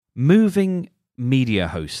Moving media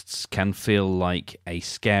hosts can feel like a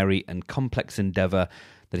scary and complex endeavour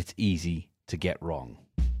that it's easy to get wrong.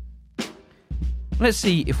 Let's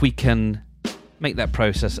see if we can make that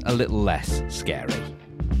process a little less scary.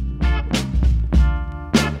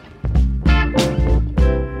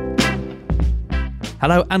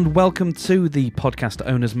 Hello and welcome to the Podcast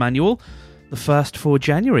Owner's Manual, the first for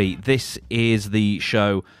January. This is the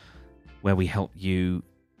show where we help you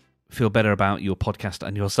feel better about your podcast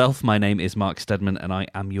and yourself. My name is Mark Steadman and I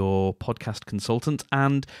am your podcast consultant,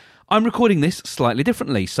 and I'm recording this slightly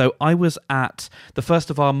differently. So I was at the first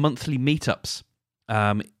of our monthly meetups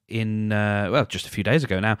just a few days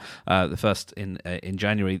ago now, the first in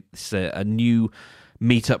January. It's a new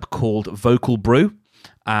meetup called Vocal Brew,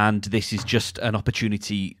 and this is just an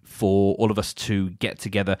opportunity for all of us to get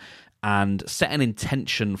together and set an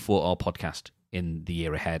intention for our podcast in the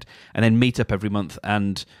year ahead, and then meet up every month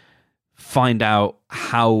and find out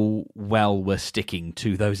how well we're sticking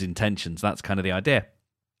to those intentions. That's kind of the idea.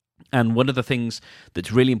 And one of the things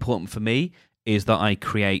that's really important for me is that I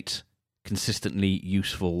create consistently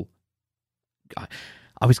useful...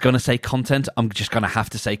 I was going to say content. I'm just going to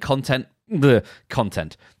have to say content.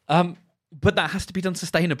 Content. But that has to be done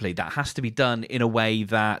sustainably. That has to be done in a way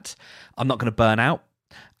that I'm not going to burn out.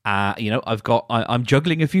 I'm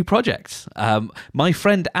juggling a few projects. My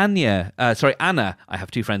friend Anna, I have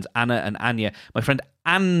two friends, Anna and Anya. My friend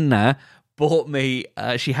Anna bought me,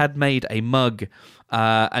 she had made a mug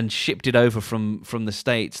and shipped it over from the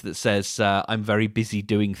States that says, I'm very busy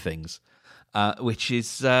doing things, which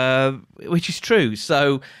is true.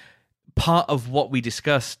 So part of what we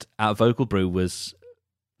discussed at Vocal Brew was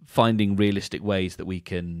finding realistic ways that we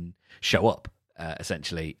can show up.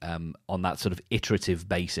 Essentially, on that sort of iterative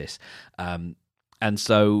basis. And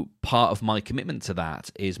so part of my commitment to that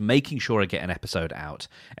is making sure I get an episode out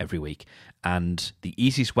every week. And the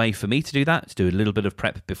easiest way for me to do that is do a little bit of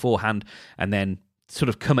prep beforehand and then sort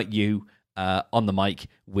of come at you on the mic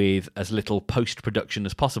with as little post-production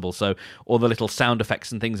as possible. So all the little sound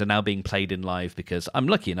effects and things are now being played in live because I'm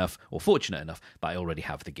lucky enough or fortunate enough that I already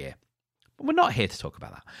have the gear. We're not here to talk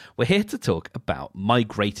about that. We're here to talk about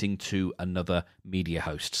migrating to another media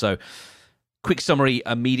host. So, quick summary,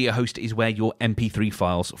 a media host is where your MP3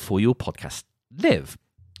 files for your podcast live.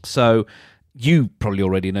 So, you probably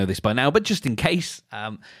already know this by now, but just in case,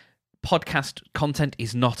 podcast content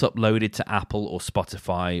is not uploaded to Apple or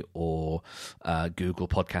Spotify or Google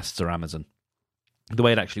Podcasts or Amazon. The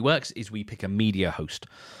way it actually works is we pick a media host.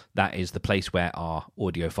 That is the place where our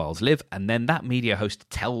audio files live, and then that media host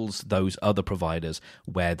tells those other providers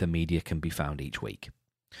where the media can be found each week.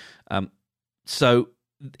 So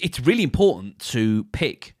it's really important to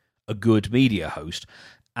pick a good media host,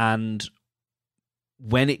 and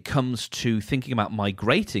when it comes to thinking about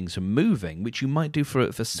migrating, so moving, which you might do for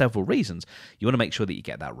several reasons, you want to make sure that you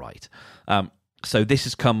get that right. So this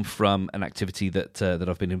has come from an activity that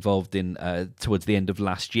I've been involved in towards the end of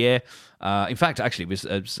last year. In fact, actually, it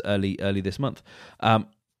was early this month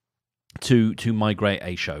to migrate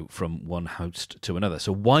a show from one host to another.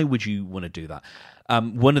 So why would you want to do that?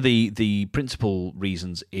 One of the principal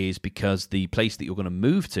reasons is because the place that you're going to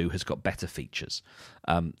move to has got better features.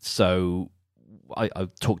 So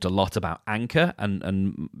I've talked a lot about Anchor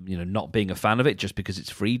and not being a fan of it just because it's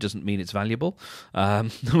free doesn't mean it's valuable,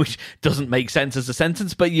 which doesn't make sense as a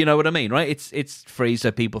sentence, but you know what I mean, right? It's free,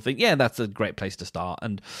 so people think, yeah, that's a great place to start.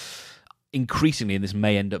 And increasingly, and this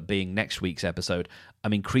may end up being next week's episode,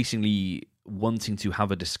 I'm increasingly wanting to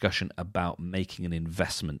have a discussion about making an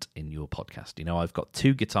investment in your podcast. I've got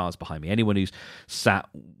two guitars behind me. Anyone who's sat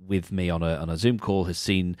with me on a Zoom call has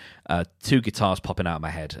seen two guitars popping out of my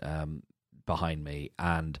head behind me,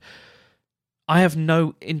 and I have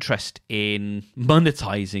no interest in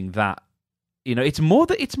monetizing that. It's more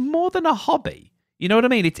than a hobby. You know what I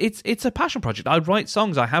mean? It's a passion project. I write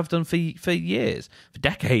songs. I have done for years, for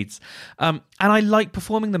decades, and I like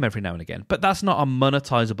performing them every now and again. But that's not a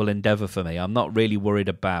monetizable endeavor for me. I'm not really worried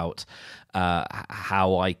about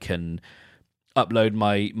how I can upload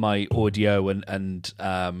my audio and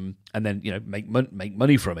then make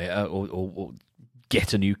money from it or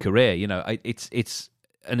get a new career. It's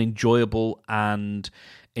an enjoyable and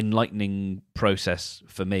enlightening process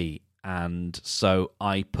for me, and so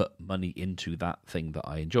I put money into that thing that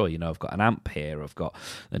I enjoy. I've got an amp here, I've got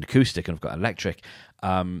an acoustic, and I've got electric,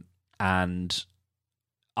 and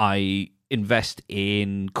I invest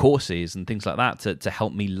in courses and things like that to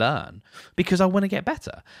help me learn because I want to get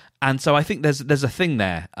better. And so I think there's a thing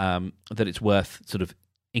there that it's worth sort of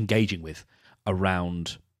engaging with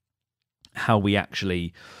around how we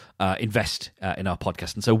actually invest in our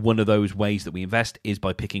podcast. And so one of those ways that we invest is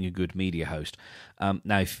by picking a good media host.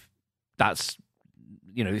 Now, if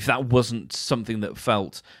that wasn't something that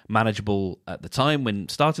felt manageable at the time when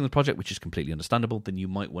starting the project, which is completely understandable, then you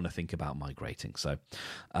might want to think about migrating. So,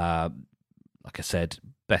 like I said,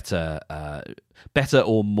 better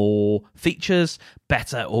or more features,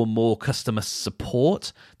 better or more customer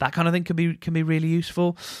support, that kind of thing can be really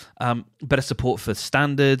useful. Better support for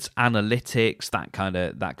standards, analytics, that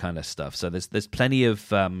kind of stuff. So there's plenty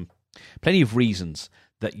of reasons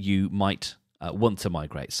that you might want to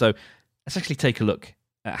migrate. So let's actually take a look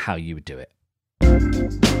at how you would do it.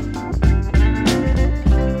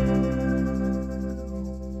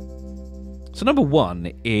 So number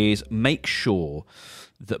one is make sure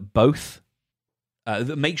that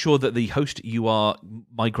the host you are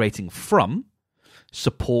migrating from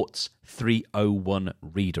supports 301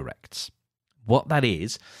 redirects. What that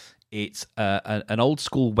is, it's an old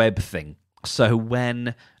school web thing. So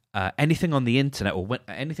when anything on the internet or when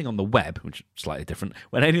anything on the web, which is slightly different,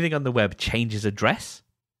 when anything on the web changes address,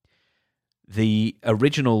 the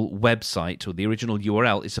original website or the original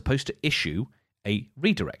URL is supposed to issue a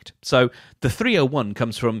redirect. So the 301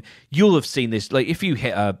 comes from, you'll have seen this, like if you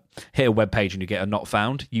hit a web page and you get a not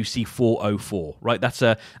found, you see 404, right? That's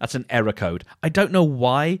an error code. I don't know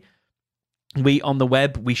why on the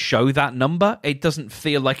web we show that number. It doesn't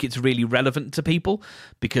feel like it's really relevant to people,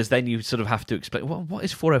 because then you sort of have to explain, well, what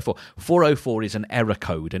is 404? 404 is an error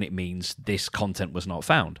code, and it means this content was not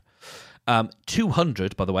found.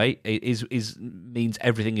 200, by the way, means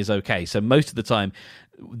everything is okay. So most of the time,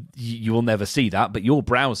 you will never see that, but your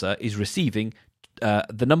browser is receiving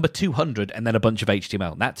the number 200 and then a bunch of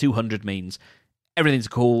HTML. And that 200 means everything's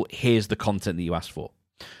cool. Here's the content that you asked for.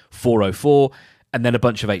 404 and then a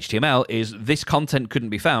bunch of HTML is this content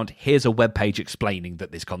couldn't be found. Here's a web page explaining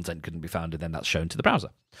that this content couldn't be found, and then that's shown to the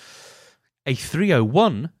browser. A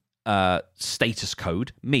 301 status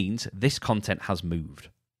code means this content has moved.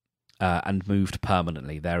 And moved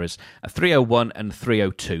permanently. There is a 301 and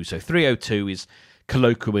 302. So 302 is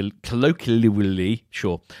colloquially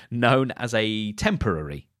known as a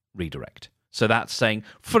temporary redirect. So that's saying,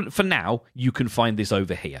 for now, you can find this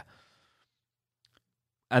over here.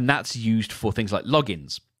 And that's used for things like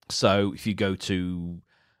logins. So if you go to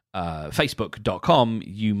facebook.com,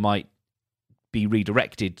 you might be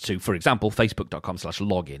redirected to, for example,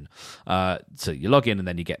 facebook.com/login. So you log in and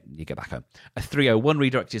then you get back home. A 301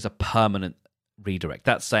 redirect is a permanent redirect.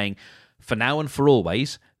 That's saying, for now and for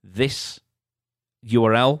always, this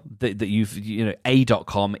URL that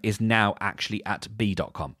a.com is now actually at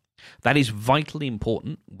b.com. That is vitally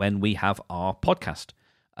important when we have our podcast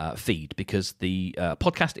feed, because the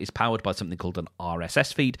podcast is powered by something called an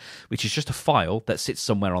RSS feed, which is just a file that sits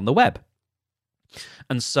somewhere on the web.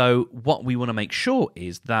 And so what we want to make sure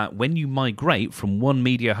is that when you migrate from one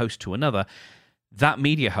media host to another, that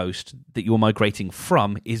media host that you're migrating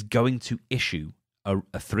from is going to issue a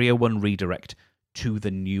 301 redirect to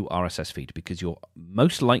the new RSS feed, because you're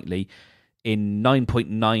most likely, in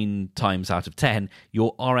 9.9 times out of 10,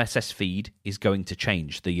 your RSS feed is going to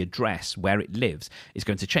change. The address where it lives is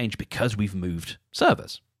going to change because we've moved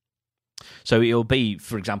servers. So it'll be,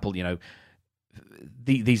 for example,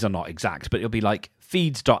 these are not exact, but it'll be like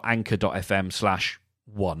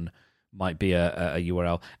feeds.anchor.fm/1 might be a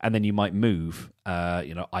URL, and then you might move,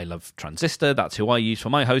 I love Transistor, that's who I use for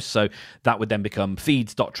my host, so that would then become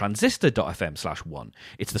feeds.transistor.fm/1.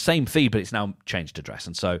 It's the same feed, but it's now changed address,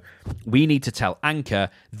 and so we need to tell Anchor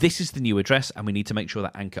this is the new address, and we need to make sure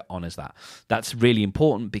that Anchor honors that. That's really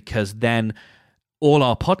important, because then all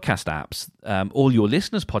our podcast apps, all your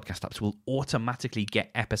listeners' podcast apps will automatically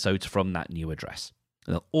get episodes from that new address.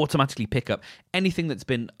 They'll automatically pick up anything that's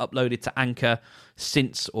been uploaded to Anchor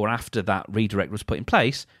since or after that redirect was put in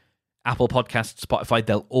place. Apple Podcasts, Spotify,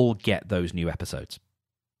 they'll all get those new episodes.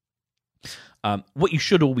 What you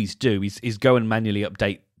should always do is go and manually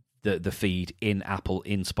update the feed in Apple,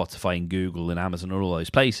 in Spotify, in Google, in Amazon, or all those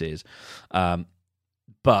places.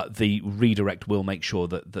 But the redirect will make sure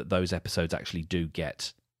that those episodes actually do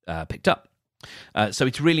get picked up. So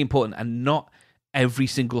it's really important, and not every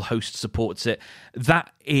single host supports it.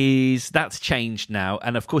 That's changed now,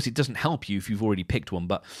 and of course it doesn't help you if you've already picked one,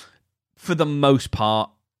 but for the most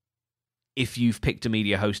part, if you've picked a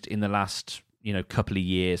media host in the last couple of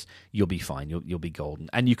years, you'll be fine. You'll be golden,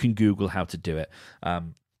 and you can Google how to do it.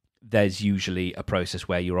 There's usually a process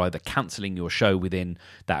where you're either cancelling your show within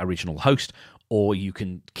that original host, or you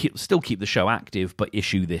can still keep the show active but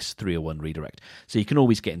issue this 301 redirect. So you can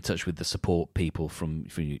always get in touch with the support people from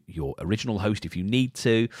your original host if you need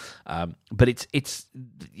to. But it's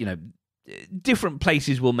different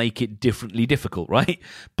places will make it differently difficult, right?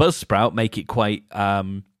 Buzzsprout make it quite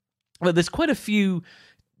well, there's quite a few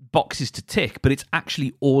boxes to tick, but it's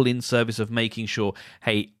actually all in service of making sure,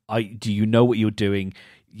 hey, do you know what you're doing?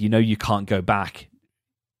 You know you can't go back.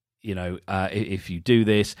 If you do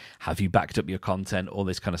this, have you backed up your content? All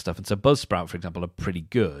this kind of stuff. And so Buzzsprout, for example, are pretty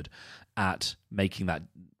good at making that.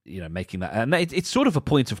 And it's sort of a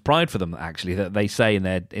point of pride for them, actually, that they say in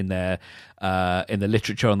the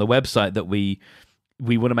literature on the website that we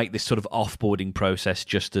want to make this sort of offboarding process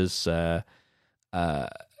just as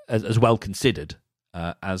well considered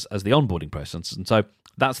as the onboarding process. And so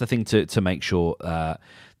that's the thing to make sure that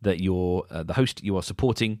the host you are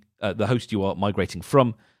supporting, the host you are migrating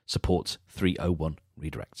from, supports 301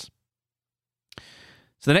 redirects.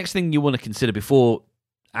 So the next thing you want to consider before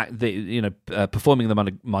performing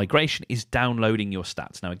the migration is downloading your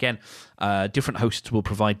stats. Now, again, different hosts will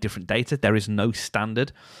provide different data. There is no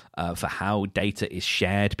standard for how data is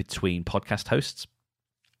shared between podcast hosts.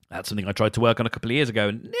 That's something I tried to work on a couple of years ago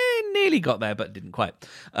and nearly got there, but didn't quite.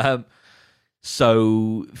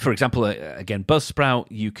 So, for example, again, Buzzsprout,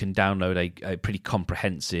 you can download a pretty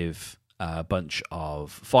comprehensive bunch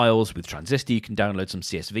of files. With Transistor, you can download some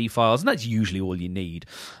CSV files, and that's usually all you need.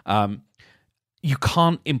 You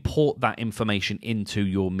can't import that information into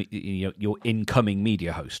your incoming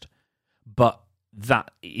media host, but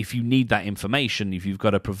that if you need that information, if you've got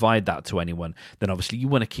to provide that to anyone, then obviously you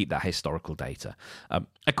want to keep that historical data.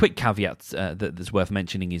 A quick caveat that's worth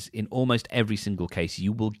mentioning is in almost every single case,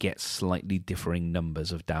 you will get slightly differing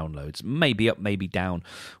numbers of downloads, maybe up, maybe down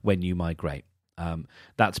when you migrate.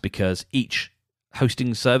 That's because each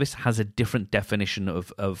hosting service has a different definition or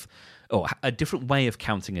a different way of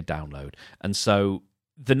counting a download. And so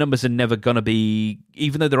the numbers are never going to be,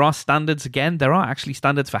 even though there are standards, again, there are actually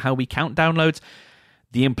standards for how we count downloads,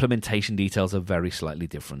 the implementation details are very slightly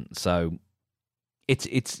different. So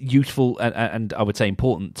it's useful and I would say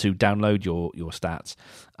important to download your stats.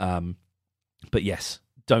 But yes,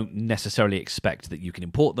 don't necessarily expect that you can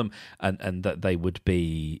import them and that they would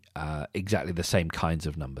be exactly the same kinds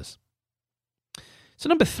of numbers. So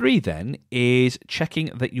number 3 then is checking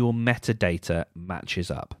that your metadata matches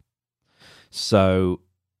up. So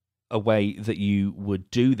a way that you would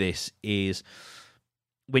do this is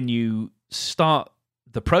when you start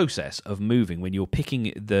the process of moving, when you're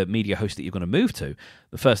picking the media host that you're going to move to,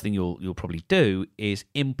 the first thing you'll probably do is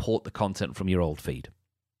import the content from your old feed.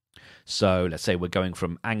 So let's say we're going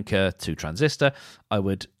from Anchor to Transistor. I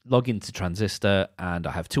would log into Transistor and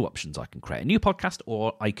I have 2 options. I can create a new podcast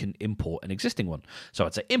or I can import an existing one. So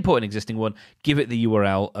I'd say import an existing one, give it the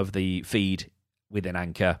URL of the feed within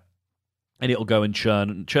Anchor, and it'll go and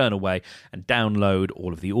churn away and download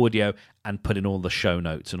all of the audio and put in all the show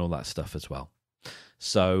notes and all that stuff as well.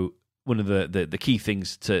 So one of the key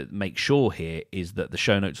things to make sure here is that the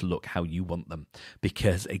show notes look how you want them.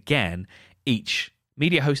 Because again, each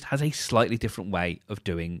media host has a slightly different way of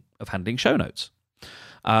handling show notes.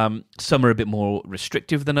 Some are a bit more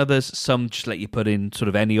restrictive than others. Some just let you put in sort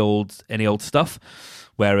of any old stuff,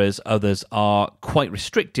 whereas others are quite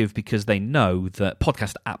restrictive because they know that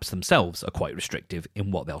podcast apps themselves are quite restrictive in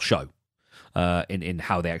what they'll show, in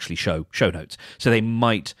how they actually show notes. So they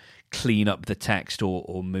might clean up the text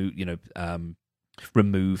or move,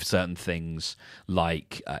 remove certain things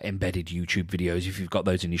like embedded YouTube videos. If you've got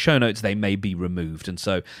those in your show notes, they may be removed. And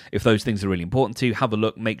so if those things are really important to you, have a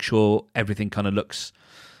look, make sure everything kind of looks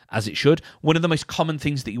as it should. One of the most common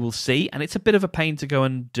things that you will see, and it's a bit of a pain to go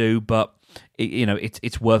and do, but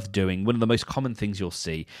it's worth doing. One of the most common things you'll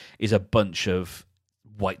see is a bunch of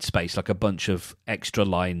white space, like a bunch of extra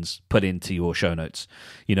lines put into your show notes,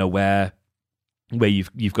 where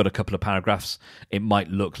you've got a couple of paragraphs. It might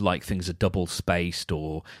look like things are double spaced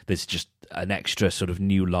or there's just an extra sort of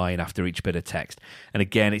new line after each bit of text. And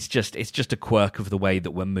again, it's just a quirk of the way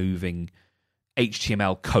that we're moving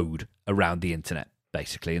HTML code around the internet,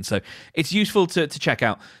 basically. And so it's useful to check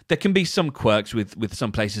out. There can be some quirks with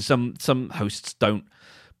some places. Some hosts don't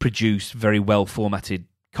produce very well formatted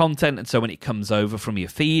content, and so when it comes over from your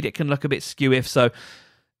feed, it can look a bit skew-if. So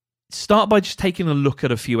start by just taking a look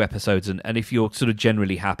at a few episodes, and if you're sort of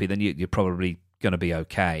generally happy, then you're probably going to be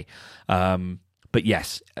okay. But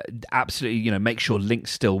yes, absolutely, make sure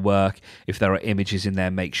links still work. If there are images in there,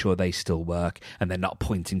 make sure they still work, and they're not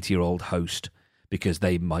pointing to your old host because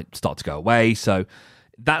they might start to go away. So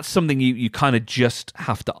that's something you kind of just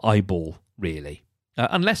have to eyeball, really.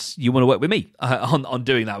 Unless you want to work with me on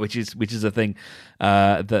doing that, which is a thing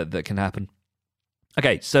that can happen.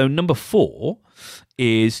 Okay, so number 4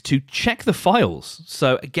 is to check the files.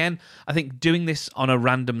 So again, I think doing this on a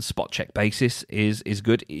random spot check basis is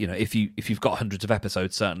good. You know, if you've got hundreds of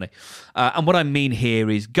episodes, certainly. And what I mean here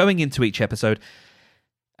is going into each episode,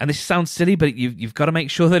 and this sounds silly, but you've got to make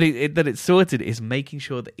sure that it's sorted. Is making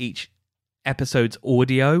sure that each episode's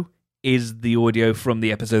audio is the audio from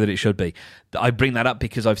the episode that it should be. I bring that up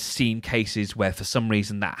because I've seen cases where for some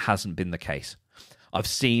reason that hasn't been the case. I've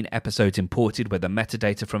seen episodes imported where the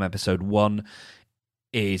metadata from episode 1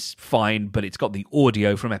 is fine, but it's got the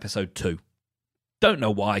audio from episode 2. Don't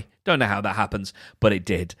know why, don't know how that happens, but it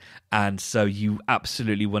did. And so you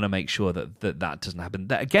absolutely want to make sure that doesn't happen.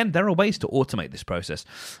 Again, there are ways to automate this process.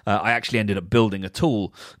 I actually ended up building a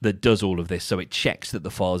tool that does all of this, so it checks that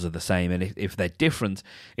the files are the same, and if they're different,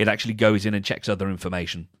 it actually goes in and checks other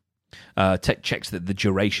information. Checks that the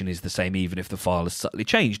duration is the same even if the file is subtly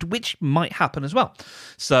changed, which might happen as well.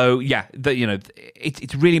 So yeah,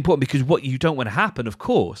 it's really important, because what you don't want to happen, of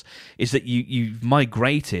course, is that you've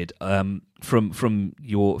migrated from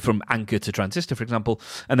Anchor to Transistor, for example,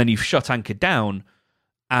 and then you've shut Anchor down,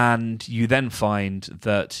 and you then find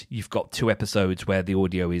that you've got 2 episodes where the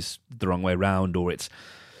audio is the wrong way around, or it's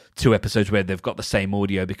 2 episodes where they've got the same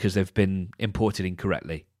audio because they've been imported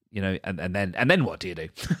incorrectly. You know, and then what do you do?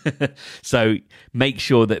 So make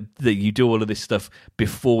sure that you do all of this stuff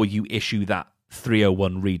before you issue that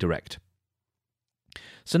 301 redirect.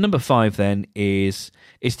 So number 5 then is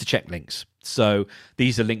to check links. So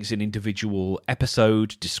these are links in individual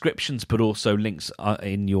episode descriptions, but also links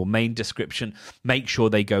in your main description. Make sure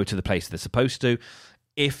they go to the place they're supposed to.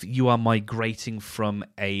 If you are migrating from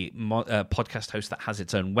a podcast host that has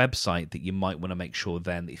its own website, that you might want to make sure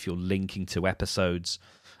then that if you're linking to episodes,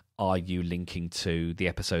 are you linking to the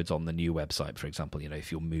episodes on the new website, for example, you know,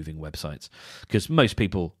 if you're moving websites? Because most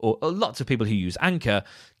people, or lots of people who use Anchor,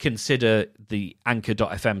 consider the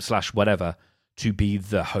anchor.fm/whatever to be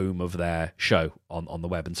the home of their show on the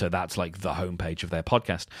web. And so that's like the homepage of their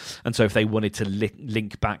podcast. And so if they wanted to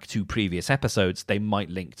link back to previous episodes, they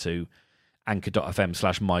might link to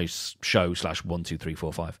anchor.fm/my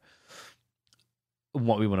show/12345.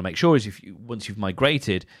 What we want to make sure is once you've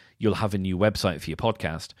migrated, you'll have a new website for your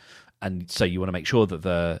podcast. And so you want to make sure that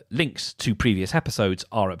the links to previous episodes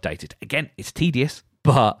are updated. Again, it's tedious,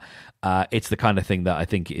 but it's the kind of thing that I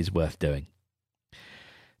think is worth doing.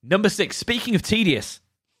 Number 6, speaking of tedious,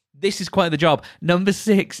 this is quite the job. Number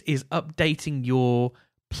 6 is updating your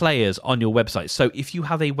players on your website. So if you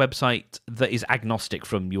have a website that is agnostic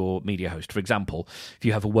from your media host, for example, if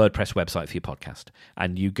you have a WordPress website for your podcast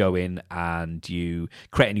and you go in and you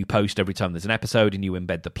create a new post every time there's an episode and you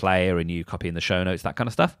embed the player and you copy in the show notes, that kind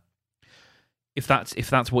of stuff, if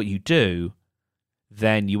that's what you do,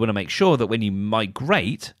 then you want to make sure that when you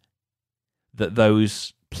migrate, that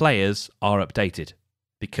those players are updated,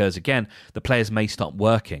 because again, the players may stop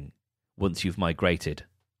working once you've migrated.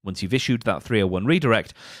 Once you've issued that 301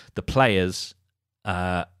 redirect, the players,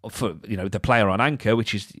 the player on Anchor,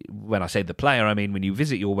 which is, when I say the player, I mean when you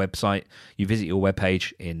visit your website, you visit your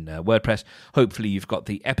webpage in WordPress, hopefully you've got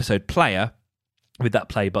the episode player with that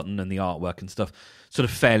play button and the artwork and stuff sort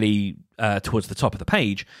of fairly towards the top of the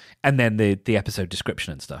page, and then the episode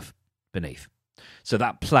description and stuff beneath. So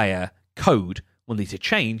that player code will need to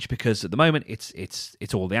change, because at the moment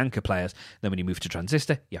it's all the Anchor players. Then when you move to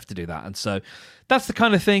Transistor, you have to do that. And so that's the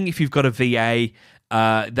kind of thing, if you've got a VA,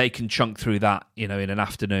 they can chunk through that, in an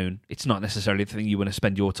afternoon. It's not necessarily the thing you want to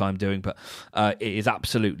spend your time doing, but it is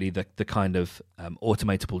absolutely the kind of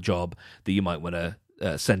automatable job that you might want to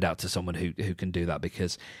send out to someone who can do that,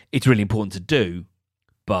 because it's really important to do,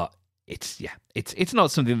 but it's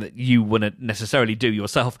not something that you want to necessarily do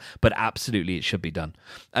yourself, but absolutely it should be done.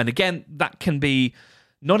 And again, that can be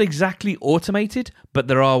not exactly automated, but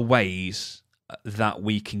there are ways that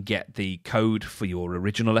we can get the code for your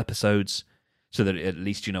original episodes so that at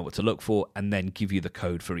least you know what to look for, and then give you the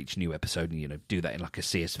code for each new episode, and do that in like a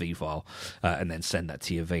CSV file, and then send that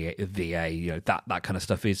to your VA. That kind of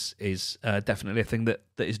stuff is definitely a thing that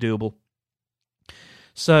is doable.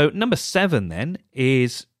 So number 7 then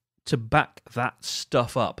is to back that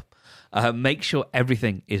stuff up. Make sure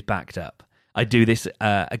everything is backed up. I do this,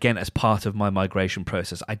 again, as part of my migration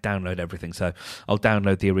process. I download everything. So I'll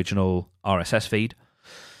download the original RSS feed.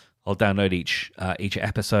 I'll download each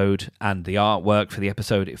episode and the artwork for the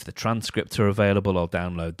episode. If the transcripts are available, I'll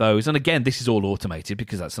download those. And again, this is all automated,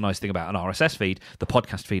 because that's the nice thing about an RSS feed, the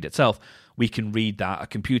podcast feed itself. We can read that. A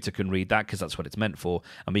computer can read that, because that's what it's meant for.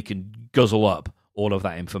 And we can guzzle up all of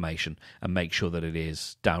that information and make sure that it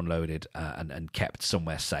is downloaded and kept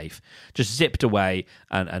somewhere safe, just zipped away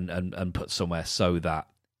and put somewhere so that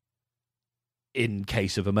in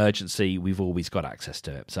case of emergency, we've always got access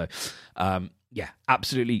to it. So, yeah,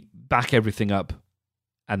 absolutely back everything up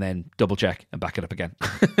and then double check and back it up again.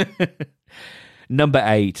 Number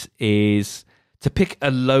 8 is to pick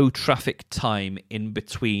a low traffic time in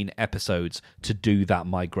between episodes to do that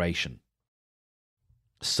migration.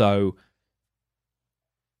 So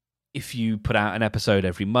if you put out an episode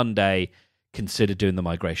every Monday, consider doing the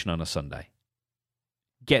migration on a Sunday.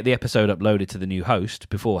 Get the episode uploaded to the new host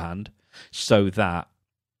beforehand so that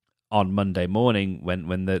on Monday morning,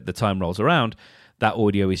 when the time rolls around, that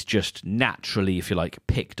audio is just naturally, if you like,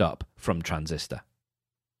 picked up from Transistor.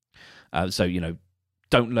 So,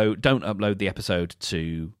 don't upload the episode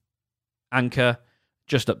to Anchor.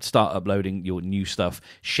 Just start uploading your new stuff.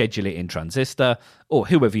 Schedule it in Transistor or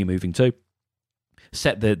whoever you're moving to.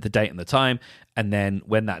 Set the date and the time, and then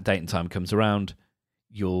when that date and time comes around,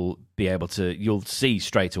 you'll see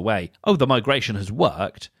straight away, oh, the migration has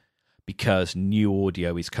worked because new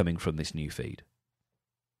audio is coming from this new feed.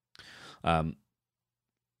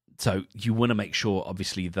 So you want to make sure,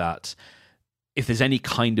 obviously, that if there's any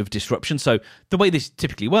kind of disruption, so the way this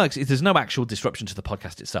typically works is there's no actual disruption to the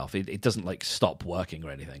podcast itself. It doesn't like stop working or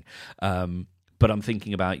anything. But I'm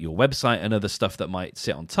thinking about your website and other stuff that might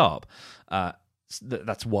sit on top.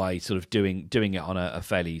 That's why sort of doing it on a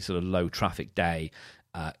fairly sort of low traffic day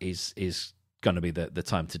is going to be the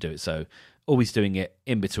time to do it. So always doing it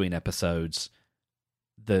in between episodes.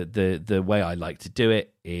 The way I like to do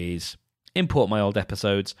it is import my old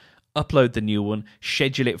episodes, upload the new one,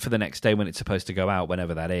 schedule it for the next day when it's supposed to go out,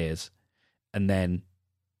 whenever that is, and then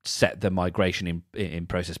set the migration in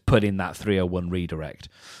process, put in that 301 redirect.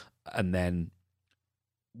 And then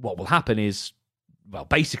what will happen is, well,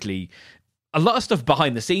 basically a lot of stuff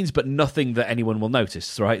behind the scenes, but nothing that anyone will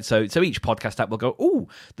notice, right? So each podcast app will go, oh,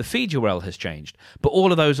 the feed URL has changed, but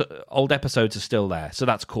all of those old episodes are still there. So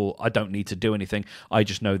that's cool. I don't need to do anything. I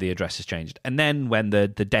just know the address has changed. And then when the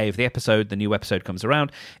day of the episode, the new episode comes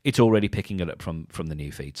around, it's already picking it up from the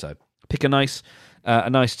new feed. So pick a nice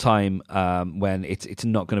time when it's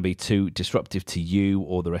not going to be too disruptive to you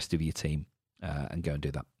or the rest of your team, and go and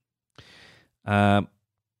do that.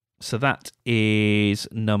 So that is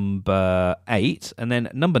number 8. And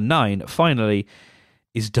then number 9, finally,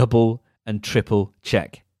 is double and triple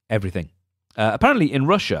check everything. Apparently in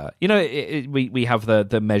Russia, we have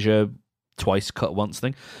the measure twice, cut once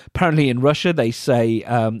thing. Apparently in Russia, they say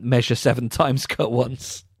measure 7 times, cut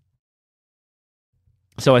once.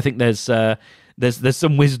 So I think there's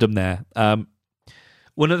some wisdom there.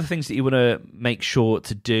 One of the things that you want to make sure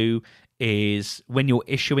to do is when you're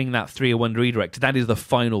issuing that 301 redirect, that is the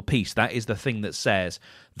final piece. That is the thing that says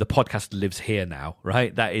the podcast lives here now,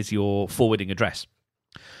 right? That is your forwarding address.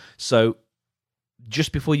 So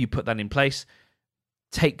just before you put that in place,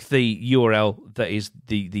 take the URL that is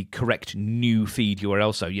the correct new feed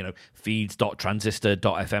URL. So,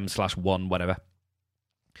 feeds.transistor.fm/1, whatever.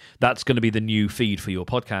 That's going to be the new feed for your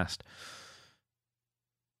podcast.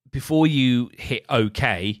 Before you hit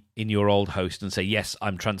OK in your old host and say, yes,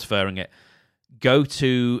 I'm transferring it, go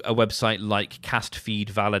to a website like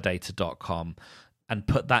castfeedvalidator.com and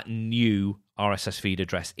put that new RSS feed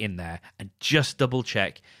address in there and just double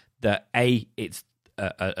check that it's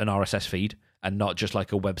an RSS feed and not just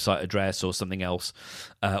like a website address or something else,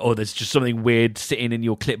 or there's just something weird sitting in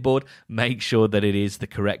your clipboard. Make sure that it is the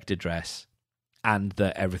correct address. And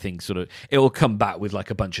that everything it will come back with like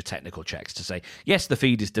a bunch of technical checks to say, yes, the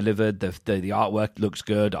feed is delivered, the artwork looks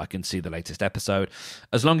good, I can see the latest episode.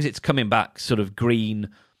 As long as it's coming back sort of green,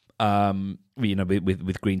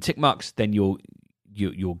 with green tick marks, then you're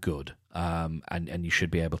good, and you should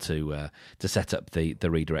be able to set up the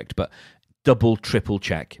redirect. But double, triple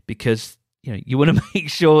check, because you want to make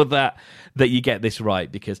sure that you get this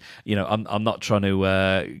right, because I'm not trying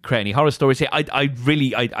to create any horror stories here.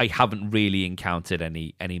 I haven't really encountered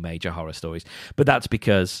any major horror stories, but that's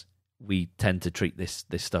because we tend to treat this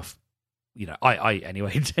stuff. I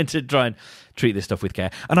anyway tend to try and treat this stuff with care.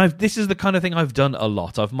 And this is the kind of thing I've done a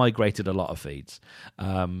lot. I've migrated a lot of feeds,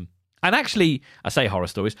 and actually, I say horror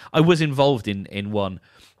stories. I was involved in one.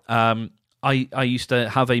 I used to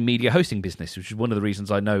have a media hosting business, which is one of the reasons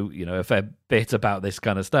I know, a fair bit about this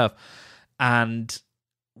kind of stuff. And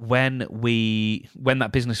when that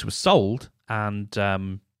business was sold and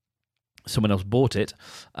someone else bought it,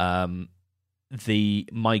 the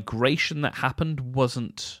migration that happened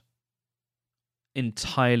wasn't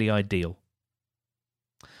entirely ideal.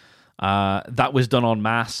 That was done en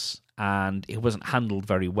masse, and it wasn't handled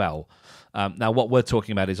very well. Now, what we're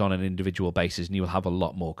talking about is on an individual basis, and you'll have a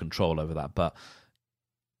lot more control over that. But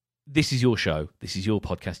this is your show. This is your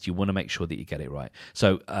podcast. You want to make sure that you get it right.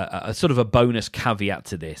 So a sort of a bonus caveat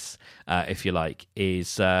to this, if you like,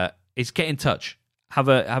 is get in touch. Have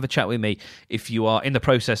a chat with me if you are in the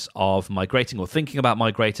process of migrating or thinking about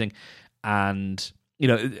migrating. And,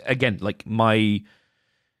 again, like my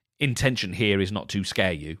intention here is not to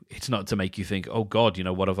scare you. It's not to make you think, oh God,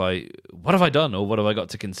 what have I done, or what have I got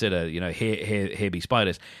to consider? Here be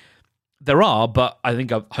spiders. There are, but I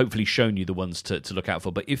think I've hopefully shown you the ones to look out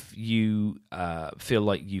for. But if you feel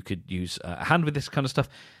like you could use a hand with this kind of stuff,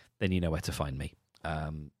 then you know where to find me.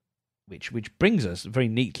 Which brings us very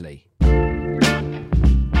neatly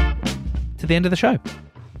to the end of the show.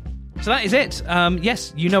 So that is it.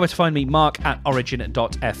 Yes, you know where to find me.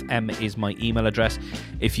 mark@origin.fm is my email address.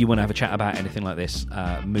 If you want to have a chat about anything like this,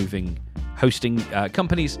 hosting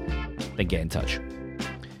companies, then get in touch.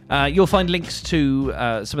 You'll find links to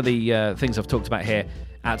some of the things I've talked about here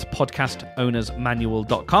at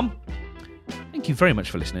podcastownersmanual.com. Thank you very much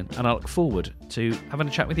for listening, and I look forward to having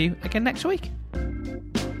a chat with you again next week.